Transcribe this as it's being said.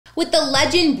With the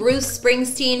legend Bruce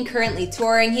Springsteen currently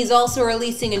touring, he's also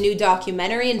releasing a new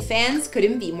documentary and fans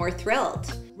couldn't be more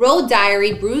thrilled. Road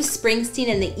Diary, Bruce Springsteen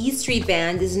and the E Street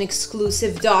Band is an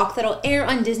exclusive doc that'll air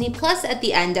on Disney Plus at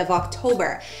the end of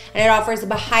October, and it offers a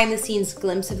behind-the-scenes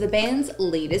glimpse of the band's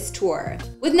latest tour.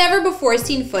 With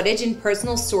never-before-seen footage and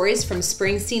personal stories from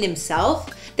Springsteen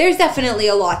himself, there's definitely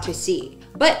a lot to see.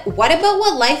 But what about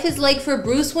what life is like for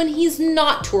Bruce when he's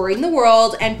not touring the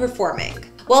world and performing?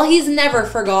 Well, he's never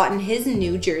forgotten his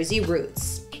New Jersey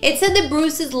roots. It's said that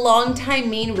Bruce's longtime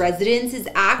Maine residence is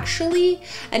actually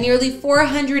a nearly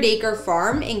 400-acre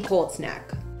farm in Colts Neck.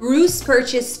 Bruce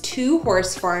purchased 2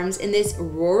 horse farms in this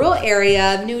rural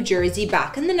area of New Jersey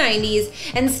back in the 90s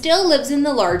and still lives in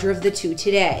the larger of the 2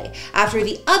 today, after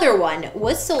the other one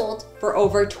was sold for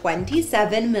over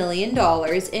 $27 million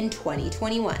in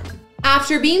 2021.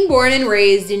 After being born and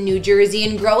raised in New Jersey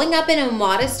and growing up in a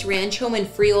modest ranch home in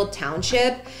Freehold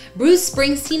Township, Bruce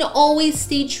Springsteen always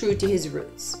stayed true to his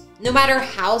roots. No matter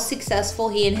how successful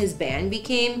he and his band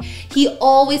became, he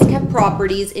always kept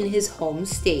properties in his home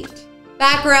state.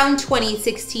 Back around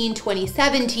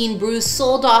 2016-2017, Bruce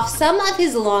sold off some of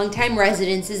his longtime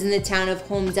residences in the town of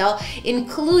Homedale,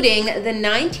 including the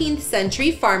 19th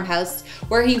century farmhouse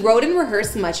where he wrote and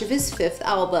rehearsed much of his 5th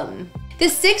album. The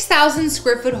 6,000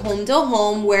 square foot Homedale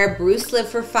home, where Bruce lived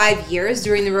for 5 years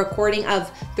during the recording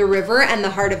of The River and The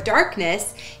Heart of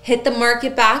Darkness, hit the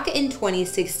market back in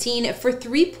 2016 for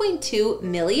 $3.2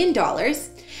 million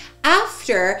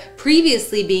after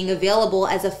previously being available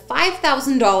as a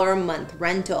 $5,000 a month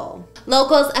rental.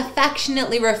 Locals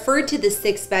affectionately referred to the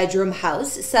 6-bedroom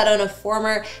house set on a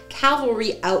former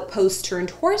cavalry outpost turned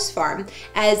horse farm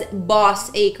as Boss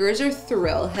Acres or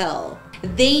Thrill Hill.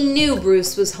 They knew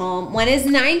Bruce was home when his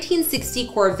 1960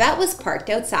 Corvette was parked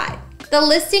outside. The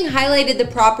listing highlighted the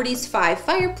property's 5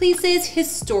 fireplaces,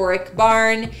 historic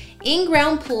barn,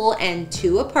 in-ground pool, and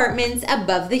 2 apartments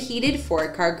above the heated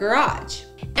 4-car garage.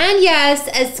 And yes,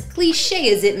 as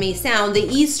cliche as it may sound, the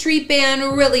E Street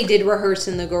Band really did rehearse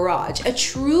in the garage, a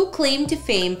true claim to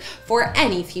fame for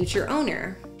any future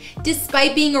owner.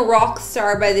 Despite being a rock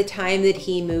star by the time that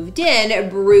he moved in,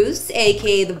 Bruce,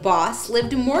 aka the Boss,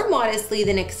 lived more modestly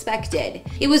than expected.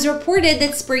 It was reported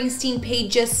that Springsteen paid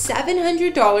just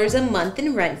 $700 a month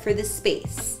in rent for the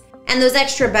space. And those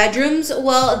extra bedrooms,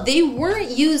 well, they weren't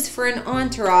used for an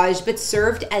entourage but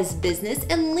served as business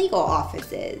and legal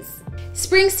offices.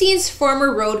 Springsteen's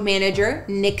former road manager,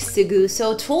 Nick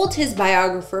Seguso, told his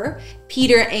biographer,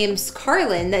 Peter Ames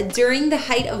Carlin, that during the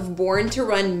height of Born to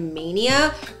Run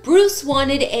mania, Bruce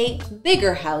wanted a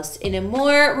bigger house in a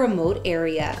more remote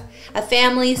area. A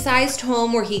family-sized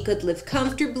home where he could live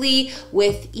comfortably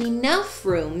with enough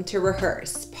room to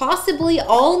rehearse, possibly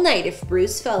all night if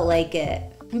Bruce felt like it.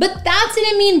 But that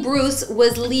didn't mean Bruce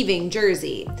was leaving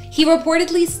Jersey. He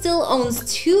reportedly still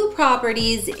owns 2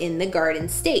 properties in the Garden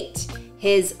State: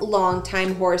 his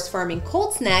longtime horse farm in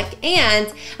Colts Neck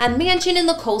and a mansion in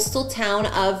the coastal town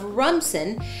of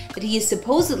Rumson that he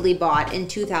supposedly bought in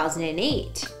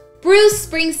 2008. Bruce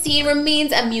Springsteen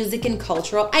remains a music and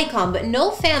cultural icon, but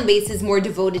no fan base is more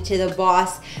devoted to the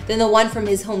Boss than the one from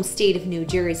his home state of New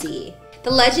Jersey. The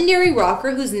legendary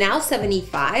rocker, who's now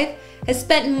 75, has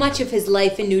spent much of his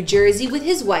life in New Jersey with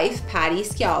his wife, Patty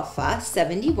Scialfa,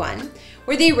 71,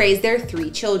 where they raised their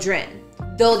 3 children.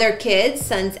 Though their kids,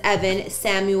 sons Evan,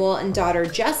 Samuel, and daughter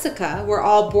Jessica, were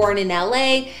all born in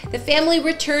LA, the family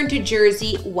returned to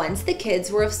Jersey once the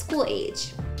kids were of school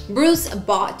age. Bruce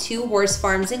bought 2 horse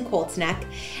farms in Colts Neck,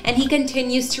 and he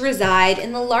continues to reside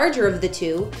in the larger of the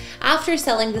 2 after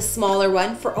selling the smaller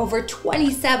one for over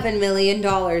 $27 million in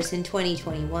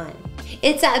 2021.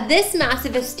 It's at this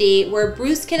massive estate where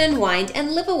Bruce can unwind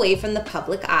and live away from the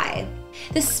public eye.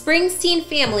 The Springsteen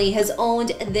family has owned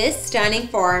this stunning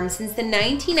farm since the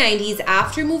 1990s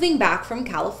after moving back from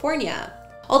California.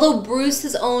 Although Bruce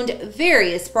has owned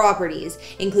various properties,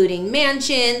 including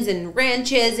mansions and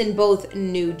ranches in both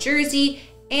New Jersey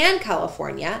and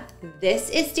California, this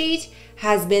estate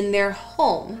has been their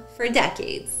home for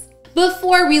decades.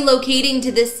 Before relocating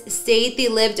to this state, they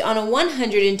lived on a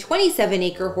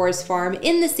 127-acre horse farm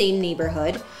in the same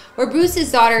neighborhood, where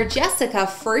Bruce's daughter Jessica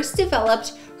first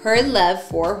developed her love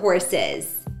for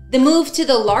horses. The move to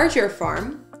the larger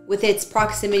farm, with its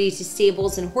proximity to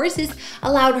stables and horses,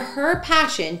 allowed her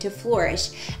passion to flourish,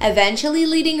 eventually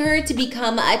leading her to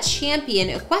become a champion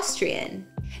equestrian.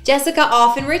 Jessica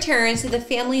often returns to the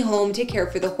family home to care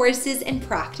for the horses and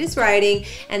practice riding,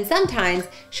 and sometimes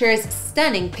shares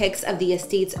stunning pics of the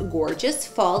estate's gorgeous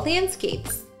fall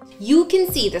landscapes. You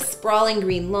can see the sprawling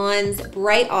green lawns,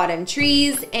 bright autumn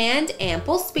trees, and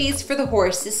ample space for the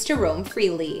horses to roam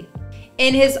freely.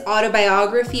 In his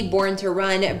autobiography, Born to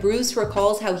Run, Bruce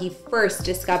recalls how he first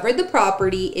discovered the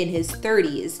property in his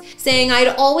 30s, saying, "I'd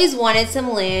always wanted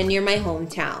some land near my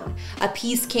hometown. A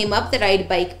piece came up that I'd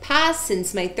bike past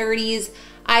since my 30s.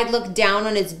 I'd looked down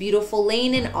on its beautiful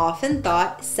lane and often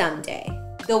thought, someday."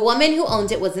 The woman who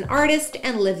owned it was an artist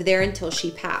and lived there until she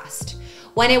passed.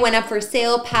 When it went up for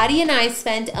sale, Patty and I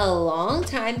spent a long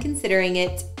time considering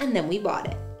it, and then we bought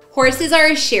it. Horses are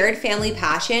a shared family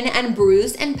passion, and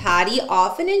Bruce and Patty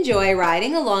often enjoy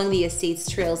riding along the estate's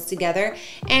trails together,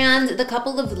 and the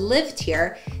couple have lived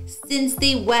here since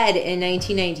they wed in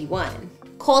 1991.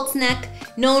 Colts Neck,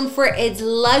 known for its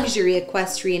luxury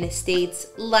equestrian estates,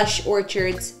 lush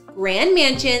orchards, grand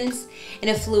mansions, and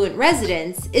affluent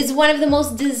residents, is one of the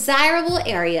most desirable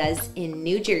areas in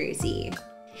New Jersey.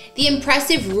 The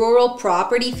impressive rural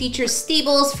property features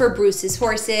stables for Bruce's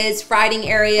horses, riding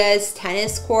areas,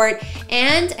 tennis court,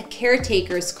 and a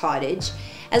caretaker's cottage,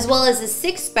 as well as a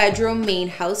 6-bedroom main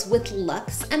house with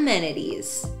luxe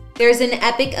amenities. There's an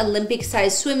epic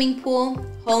Olympic-sized swimming pool,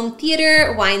 home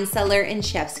theater, wine cellar, and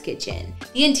chef's kitchen.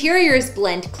 The interiors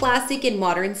blend classic and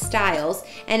modern styles,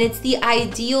 and it's the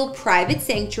ideal private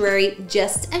sanctuary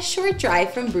just a short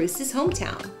drive from Bruce's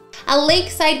hometown. A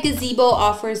lakeside gazebo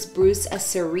offers Bruce a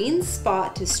serene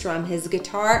spot to strum his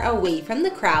guitar away from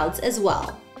the crowds as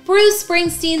well. Bruce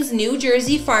Springsteen's New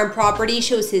Jersey farm property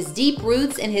shows his deep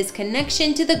roots and his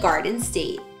connection to the Garden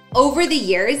State. Over the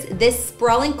years, this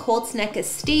sprawling Colts Neck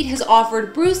estate has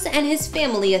offered Bruce and his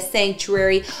family a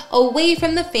sanctuary away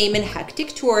from the fame and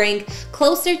hectic touring,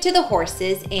 closer to the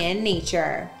horses and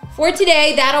nature. For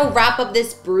today, that'll wrap up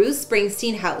this Bruce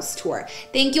Springsteen house tour.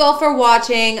 Thank you all for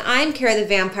watching. I'm Kara the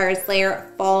Vampire Slayer.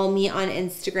 Follow me on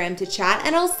Instagram to chat,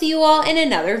 and I'll see you all in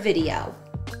another video.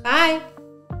 Bye!